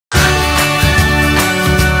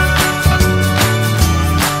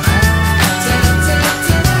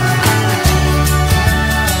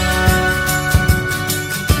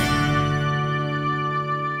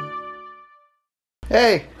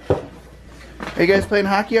Hey, are you guys playing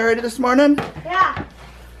hockey already this morning? Yeah.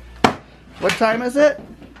 What time is it?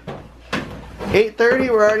 8:30,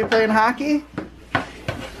 we're already playing hockey?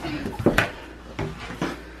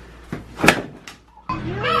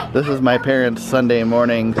 This is my parents' Sunday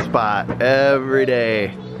morning spot every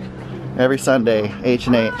day. Every Sunday,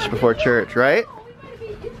 H&H before church, right?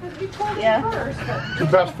 Yeah. The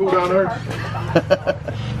best food on earth.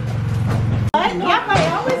 Yep, I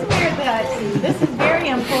always wear this. This is very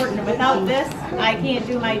important. Without this, I can't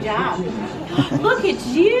do my job. Look at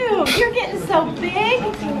you. You're getting so big.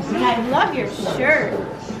 And I love your shirt.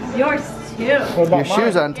 Yours too. Your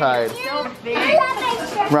shoe's untied. So big.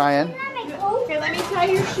 Ryan. Here, let me tie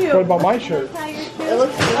your shoe. What about my shirt? It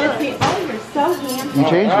looks good. Oh, you're so handsome. You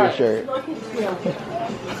changed your shirt. Look at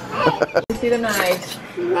you. See the knives.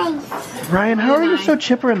 Nice. Ryan, how are you so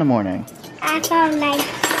chipper in the morning? I found nice.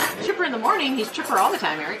 Chipper in the morning, he's chipper all the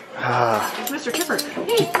time, Eric. It's Mr. Chipper.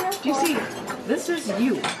 Hey, do you see? This is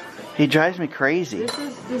you. He drives me crazy. This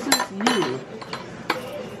is you.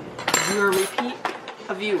 You're a repeat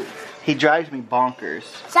of you. He drives me bonkers.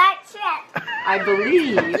 That's it. I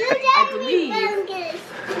believe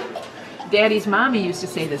Daddy's mommy used to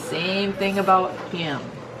say the same thing about him.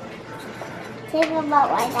 Think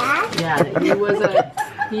about my dad? Yeah, that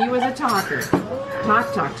he was a talker.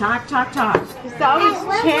 Talk, talk, talk, talk, talk. He's always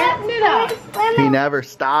chatting it up. He never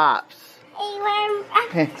stops. Hey,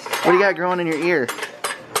 Hey, what do you got growing in your ear?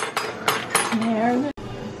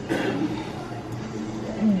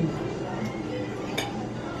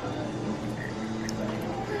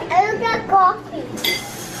 I got coffee.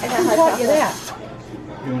 Who taught you that?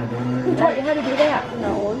 Who taught you how to do that?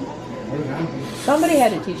 No. Somebody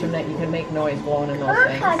had to teach him that you can make noise blowing in those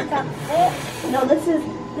things. No, this is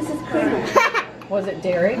cream. Was it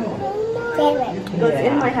Derek? David. Goes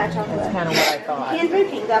in my hot chocolate. That's kind of what I thought. Canned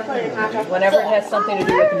drinking, got put it in hot chocolate. Whenever it has something to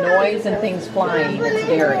do with noise and things flying, it's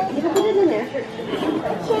Derek. You can put it in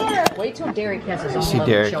there. Wait till Derek has his own See, little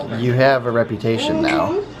Derek, children. you have a reputation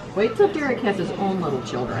now. Wait till Derek has his own little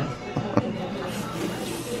children.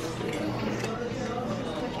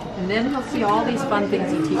 And then he'll see all these fun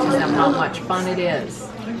things he teaches them, how much fun it is.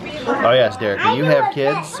 Oh yes, Derek, when you have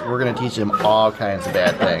kids, we're going to teach them all kinds of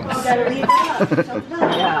bad things.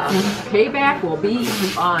 Yeah. Payback will be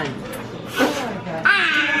fun.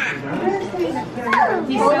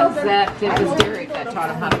 He says that it was Derek that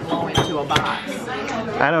taught him how to blow into a box.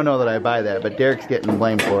 I don't know that I buy that, but Derek's getting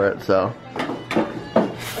blamed for it, so.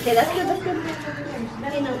 Okay, that's good, that's good.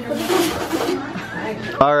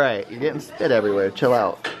 Alright, you're getting spit everywhere. Chill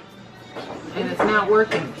out. And it's not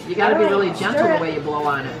working. You gotta be really gentle the way you blow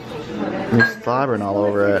on it. You're slobbering all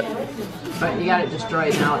over it. But you got it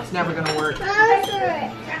destroyed now. It's never gonna work.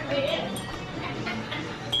 I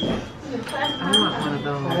want one of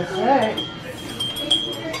those.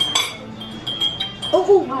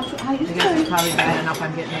 You guys are probably bad enough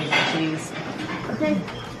I'm getting eggs and cheese.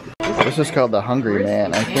 This is called the Hungry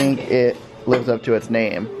Man. I think it lives up to its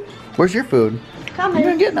name. Where's your food? Coming. You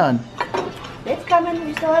didn't get none. It's coming.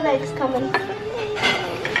 We still have eggs coming.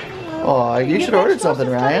 Oh, you should have ordered something,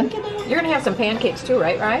 Ryan. You're gonna have some pancakes too,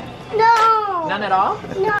 right, Ryan? No. None at all?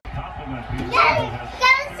 No. Daddy,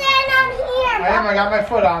 don't stand on here. I am. I got my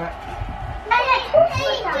foot on it.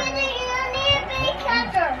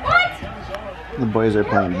 What? The boys are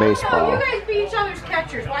playing You baseball. guys be each other's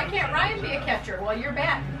catchers. Why can't Ryan be a catcher? Well, you're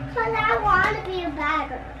batting. Because I want to be a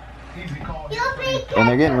batter. You'll be And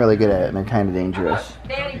they're getting really good at it, and they're kind of dangerous.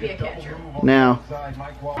 Daddy be a catcher. Now,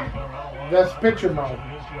 That's pitcher mode.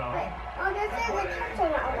 Oh, this is a catcher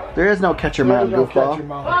now. there is no catcher mound, There's no goofball. catcher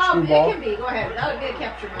mode. Well, it Screwball. can be. Go ahead. That would be a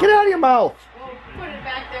catcher. Get it out of your mouth. We'll put it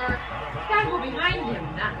back there. You gotta go behind him,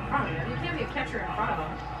 not in front of him. You can't be a catcher in front of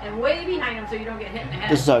him. And way behind him so you don't get hit in the head.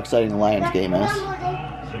 This is how exciting the Lions game is.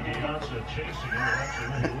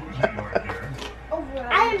 I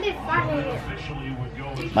haven't been funny.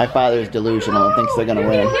 My father's delusional and thinks they're going to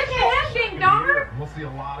win. Hit the head, ding donger. We'll see a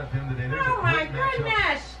lot of him today. There's Oh my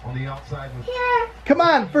goodness. on the outside with Come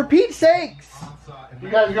on, for Pete's sakes. You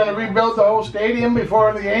guys gonna rebuild the whole stadium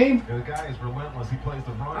before the game? The guy is relentless. He plays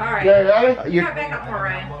the run. All right. Okay, ready? You got back up more,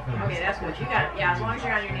 Ryan. Okay, that's good. You got, yeah, as long as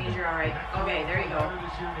you're on your knees, you're all right. Okay, there you go.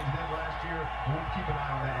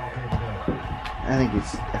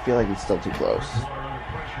 I feel like he's still too close.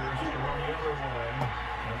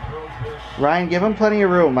 Ryan, give him plenty of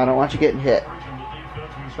room. I don't want you getting hit.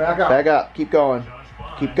 Back up. Back up. Keep going.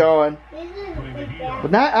 Keep going.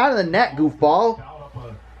 But not out of the net, goofball.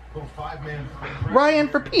 Ryan,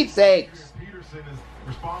 for Pete's sakes.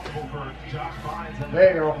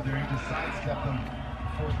 There you go.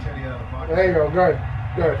 There you go. Good.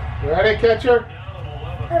 Good. You ready, catcher?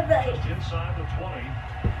 Just inside the 20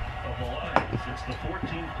 of the Lions. It's the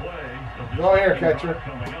 14th play of this Go here, catcher.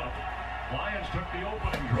 coming up. Lions took the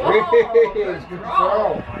opening Good draw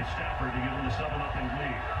throw. by Stafford to give them the 7-0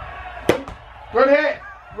 lead. Good hit.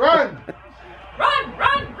 Run. Run,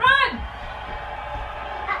 run, run!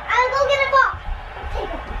 I'll go get a ball.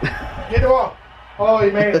 Get the ball. Oh, he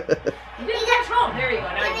made it. You didn't catch home. There you go.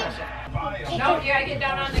 Now you touch it. No, you gotta get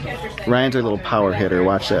down on the catcher's thing. Ryan's our little power hitter.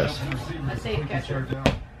 Watch this. A safe catcher.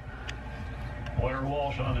 Blair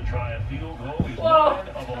Walsh on to try a field goal. He's Whoa, 9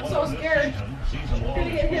 of I'm 11 so this scared. season long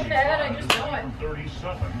Gonna get hit in the head, I just know it.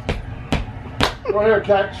 37. Go here,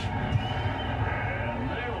 catch. And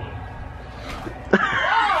nailed it.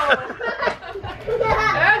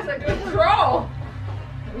 That's a good throw. A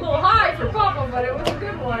little high for Papa, but it was a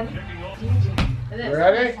good one. And then-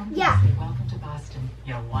 Ready? Yeah.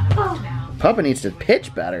 Papa needs to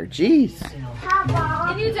pitch better. Jeez.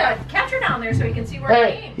 He needs a catcher down there so he can see where to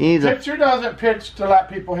Hey, aim. He needs a, pitcher doesn't pitch to let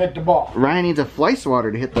people hit the ball. Ryan needs a fly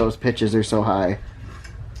swatter to hit those pitches. They're so high.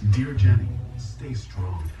 Dear Jenny, stay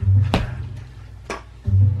strong.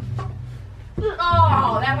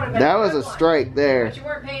 Oh, that would have been That a was good a one. strike there. But you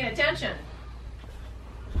weren't paying attention.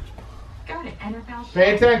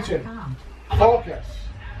 Pay attention. Focus.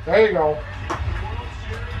 There you go.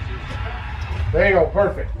 There you go.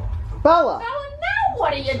 Perfect. Bella. Well, now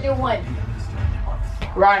what are you doing?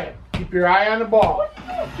 Ryan, keep your eye on the ball.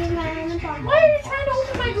 Why are you trying to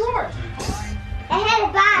open my drawer? I had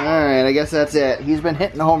a bag. Alright, I guess that's it. He's been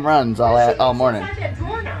hitting home runs all morning. Inside that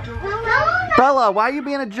drawer now. Bella, why are you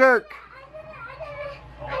being a jerk?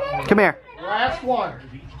 Come here. Last one.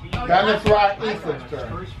 Then it's Ethan's turn.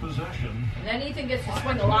 First possession. And then Ethan gets to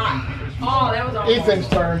swing a lot. Oh, that was awful. Ethan's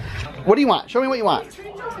turn. What do you want? Show me what you want.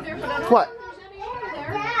 Treats over there, but I don't What? think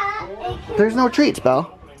there's any over there. There's no treats,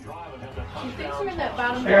 Belle. She thinks they're in that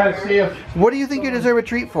bottom I gotta drawer. see if What do you think you deserve a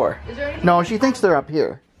treat for? Is there anything No, she thinks they're up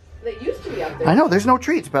here. that used to be up there? I know, there's no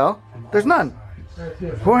treats, Belle. There's none. We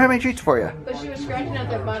won't have any treats for you. But she was scratching out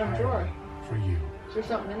that bottom drawer. For you. Is there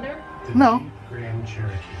something in there? No. Grand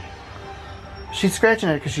Cherokee. She's scratching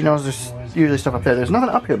it because she knows there's usually stuff up there. There's nothing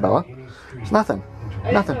up here, Bella. There's nothing.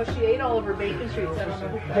 I Nothing. just know she ate all of her bacon treats. I don't know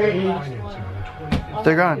who Hey, last one.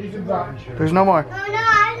 They're gone. Ethan's up. There's no more. No,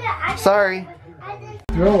 I Sorry.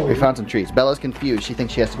 Go. We found some treats. Bella's confused. She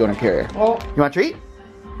thinks she has to go in her carrier. Oh, You want a treat?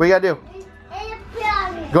 What you gotta do?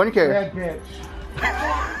 Go in your carrier. bad pitch.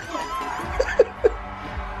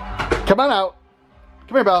 Come on out.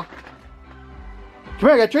 Come here, Belle. Come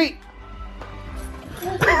here, I got a treat.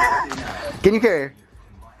 Get in your carrier.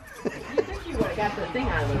 You think you would have got the thing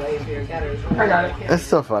out of the way if you got her. I got it. That's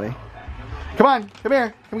so funny. Come on, come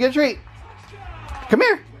here. Come get a treat. Come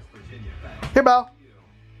here. Here, Belle.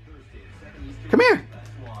 Come here.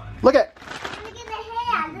 Look it.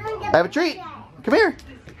 I have a treat. Come here.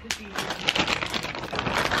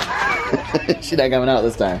 She's not coming out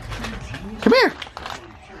this time. Come here.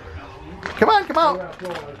 Come on, come out.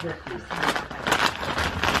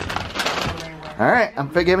 All right, I'm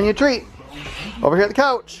giving you a treat. Over here at the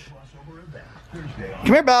couch. Come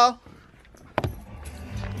here, Belle.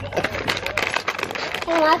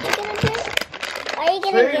 What are you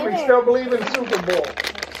gonna See, do? we still believe in Super Bowl.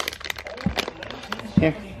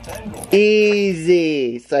 Here.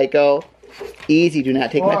 Easy, psycho. Easy, do not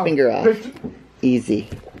take my finger off. Easy,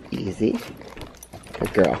 easy.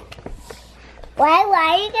 Good girl. Why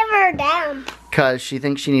are you giving her down? Because she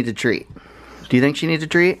thinks she needs a treat. Do you think she needs a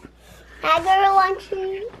treat? I give her one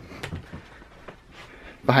treat.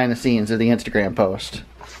 Behind the scenes of the Instagram post.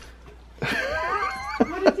 Can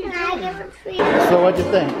I give her a treat? So what'd you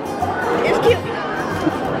think? It's cute.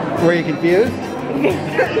 Were you confused?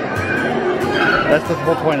 That's the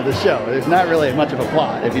whole point of the show. There's not really much of a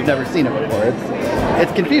plot if you've never seen it before.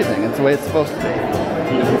 It's confusing. It's the way it's supposed to be.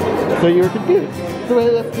 So you were confused. So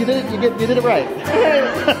you did it. You did it right.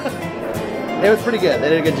 It was pretty good. They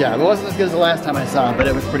did a good job. It wasn't as good as the last time I saw them, but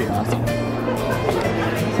it was pretty awesome.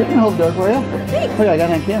 So I can hold the door for you. Look, I got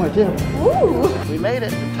it on camera too. Ooh. We made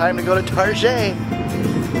it. Time to go to Target.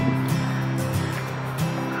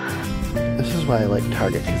 This is why I like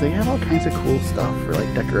Target, because they have all kinds of cool stuff for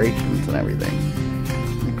like decorations and everything.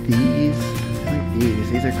 Like these.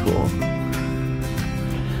 These are cool.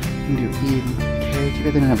 You can do even cake. If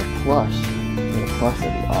they didn't have a plus. If they had a plus,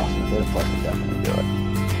 that'd be awesome. If they had a plus, we'd definitely do it.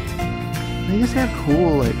 They just have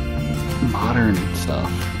cool, like, modern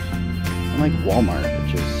stuff. Unlike Walmart,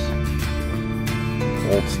 which is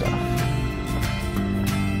old stuff.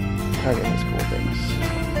 Target has cool things.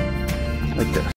 Like this.